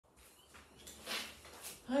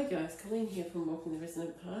Hi guys, Colleen here from Walking the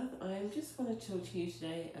Resonant Path. I just want to talk to you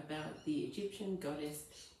today about the Egyptian goddess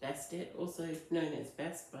Bastet, also known as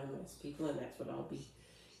Bast by most people, and that's what I'll be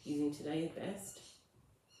using today, Bast.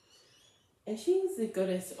 And she is the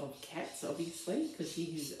goddess of cats, obviously, because she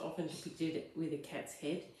is often depicted with a cat's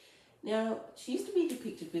head. Now, she used to be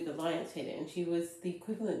depicted with a lion's head, and she was the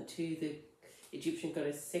equivalent to the Egyptian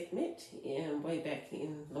goddess Sekhmet way back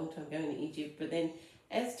in a long time ago in Egypt. But then,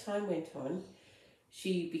 as time went on,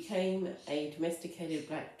 she became a domesticated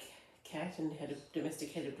black cat and had a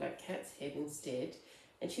domesticated black cat's head instead.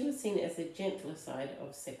 And she was seen as the gentler side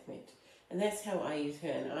of Sekhmet. And that's how I use her,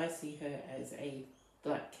 and I see her as a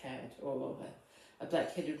black cat or a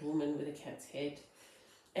black-headed woman with a cat's head.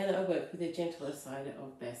 And I work with the gentler side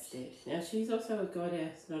of Bastet. Now, she's also a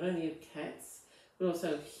goddess not only of cats, but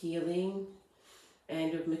also of healing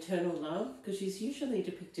and of maternal love, because she's usually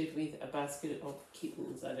depicted with a basket of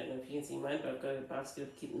kittens. I don't know if you can see mine, but I've got a basket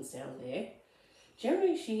of kittens down there.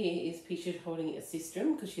 Generally, she is pictured holding a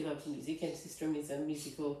sistrum, because she loves music, and sistrum is a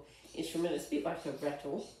musical instrument. It's a bit like a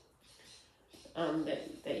rattle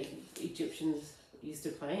that the Egyptians used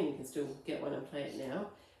to play, and you can still get one and play it now.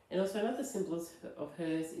 And also another symbol of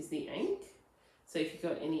hers is the ankh. So if you've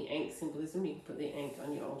got any ankh symbolism, you can put the ankh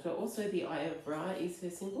on your altar. Also, the Eye of Ra is her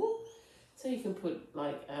symbol. So you can put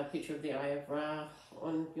like a picture of the Eye of Ra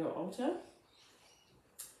on your altar.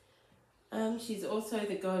 She's also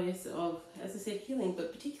the goddess of, as I said, healing,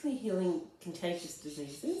 but particularly healing contagious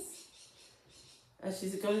diseases.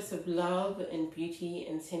 She's a goddess of love and beauty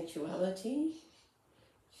and sensuality.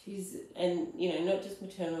 Not just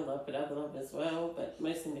maternal love, but other love as well, but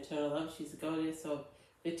mostly maternal love. She's a goddess of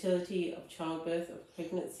fertility, of childbirth, of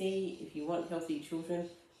pregnancy. If you want healthy children,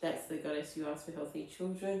 that's the goddess you ask for healthy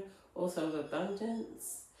children. Also of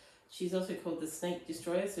abundance. She's also called the snake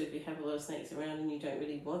destroyer, so if you have a lot of snakes around and you don't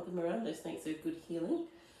really want them around, those snakes are good healing,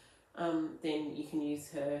 then you can use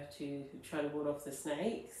her to try to ward off the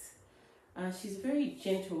snakes. She's a very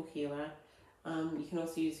gentle healer. You can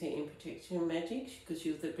also use her in protection magic, because she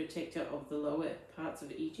was the protector of the lower parts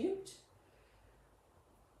of Egypt.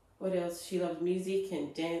 What else? She loved music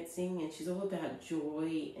and dancing, and she's all about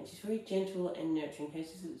joy, and she's very gentle and nurturing.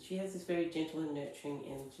 She has this very gentle and nurturing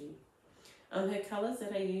energy. Her colours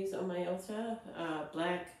that I use on my altar are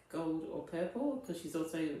black, gold or purple, because she's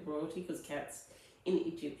also royalty, because cats in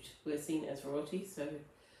Egypt were seen as royalty. So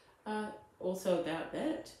also about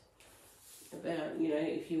that,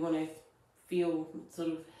 if you want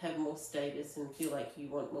to have more status and feel like you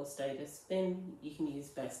want more status, then you can use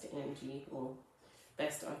Bast energy or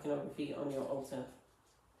Bast iconography on your altar.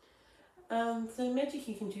 So magic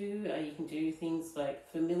you can do things like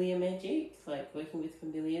familiar magic, like working with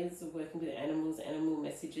familiars, or working with animals, animal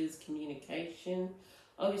messages, communication,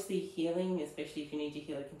 obviously healing, especially if you need to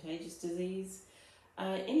heal a contagious disease,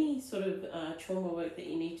 any sort of trauma work that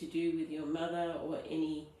you need to do with your mother, or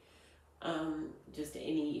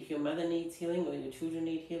if your mother needs healing or your children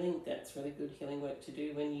need healing, that's really good healing work to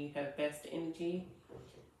do when you have Bast energy.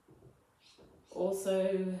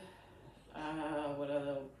 Also, what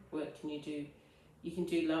other work can you do? You can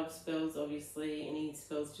do love spells, obviously, any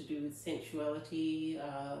spells to do with sensuality,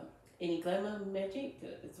 any glamour magic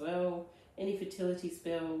as well, any fertility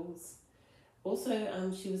spells. Also,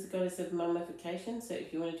 she was the goddess of mummification, so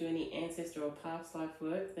if you want to do any ancestor or past life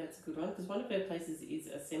work, that's a good one, because one of her places is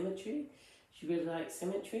a cemetery. She really likes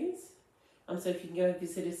cemeteries. So if you can go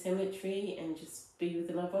visit a cemetery and just be with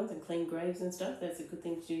the loved ones and clean graves and stuff, that's a good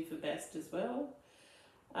thing to do for Bast as well.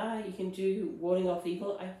 You can do warding off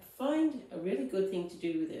evil. I find a really good thing to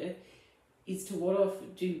do with her is to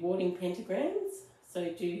do warding pentagrams.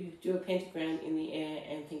 So do a pentagram in the air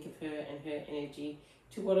and think of her and her energy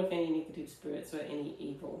to ward off any negative spirits or any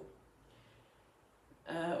evil.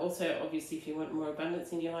 Also, obviously, if you want more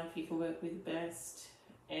abundance in your life, you can work with Bast.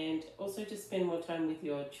 And also just spend more time with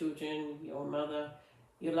your children, your mother,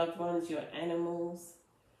 your loved ones, your animals.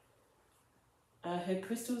 Her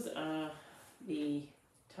crystals are the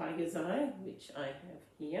Tiger's Eye, which I have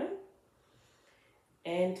here.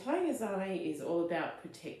 And Tiger's Eye is all about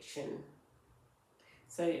protection.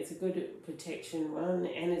 So it's a good protection one,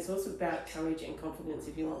 and it's also about courage and confidence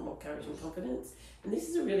if you want more courage and confidence. And this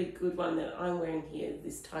is a really good one that I'm wearing here,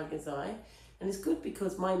 this Tiger's Eye. And it's good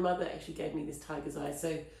because my mother actually gave me this Tiger's Eye.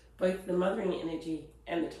 So both the mothering energy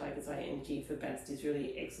and the Tiger's Eye energy for Bast is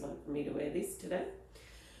really excellent for me to wear this today.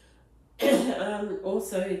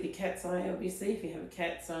 Also the cat's eye, obviously, if you have a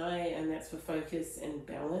cat's eye, and that's for focus and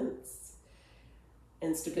balance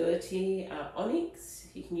and stability. Onyx,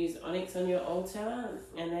 you can use onyx on your altar,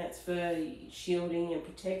 and that's for shielding and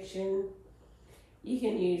protection. You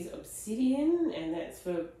can use obsidian, and that's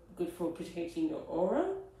good for protecting your aura,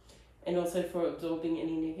 and also for absorbing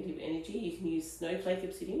any negative energy. You can use snowflake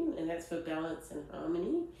obsidian, and that's for balance and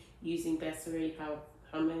harmony, using Basari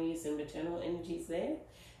harmonies and maternal energies there.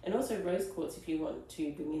 And also rose quartz if you want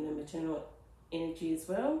to bring in the maternal energy as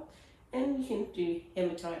well. And you can do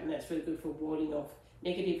hematite, and that's really good for warding off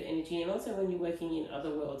negative energy. And also when you're working in other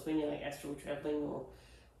worlds, when you're like astral traveling or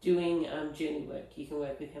doing journey work, you can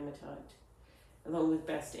work with hematite along with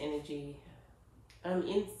bast energy.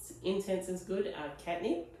 Incense is good,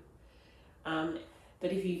 catnip.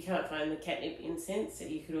 But if you can't find the catnip incense,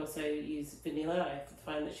 you could also use vanilla. I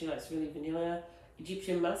find that she likes really vanilla.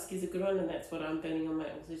 Egyptian musk is a good one, and that's what I'm burning on my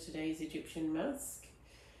altar today, is Egyptian musk.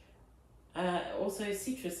 Also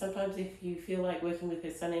citrus, sometimes if you feel like working with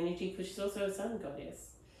her sun energy, because she's also a sun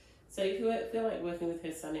goddess. So if you feel like working with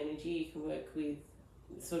her sun energy, you can work with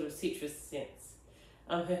sort of citrus scents.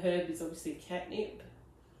 Her herb is obviously catnip.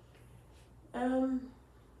 What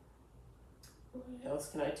else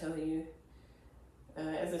can I tell you?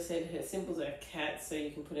 As I said, her symbols are cats, so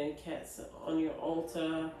you can put any cats on your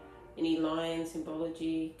altar. Any lion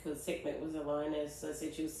symbology, because Sekhmet was a lioness. I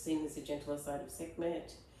said she was seen as the gentler side of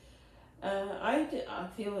Sekhmet. I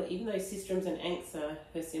feel that even though Sistrums and Ankhs are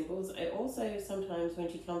her symbols, I also sometimes when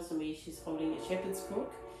she comes to me, she's holding a shepherd's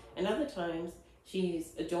crook, and other times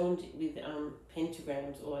she's adorned with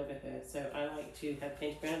pentagrams all over her. So I like to have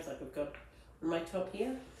pentagrams like I've got on my top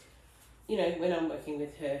here. You know, when I'm working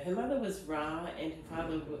with her. Her mother was Ra and her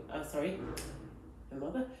father,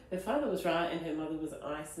 her father was Ra and her mother was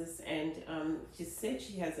Isis, and she said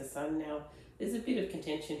she has a son now. There's a bit of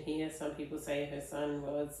contention here. Some people say her son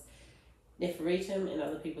was Neferitim and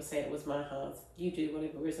other people say it was Mahaz. You do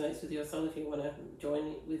whatever resonates with your soul. If you want to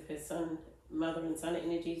join with her son, mother and son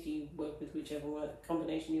energies, you work with whichever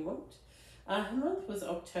combination you want. Her month was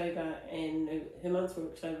October, and her months were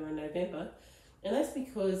October and November, and that's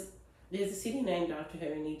because there's a city named after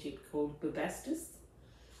her in Egypt called Bubastis,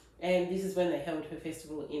 and this is when they held her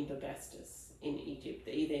festival in Bubastis in Egypt.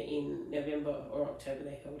 Either in November or October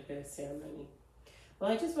they held her ceremony.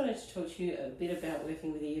 Well, I just wanted to talk to you a bit about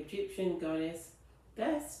working with the Egyptian goddess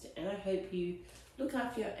Bast, and I hope you look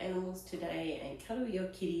after your animals today and cuddle your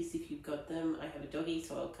kitties if you've got them. I have a doggy,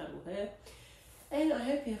 so I'll cuddle her. And I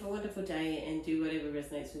hope you have a wonderful day and do whatever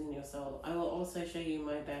resonates within your soul. I will also show you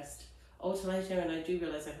my Bast altar later, and I do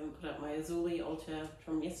realise I haven't put up my Azuli altar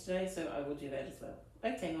from yesterday, so I will do that as well.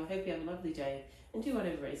 Okay, well, I hope you have a lovely day and do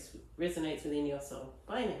whatever resonates within your soul.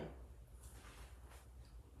 Bye now.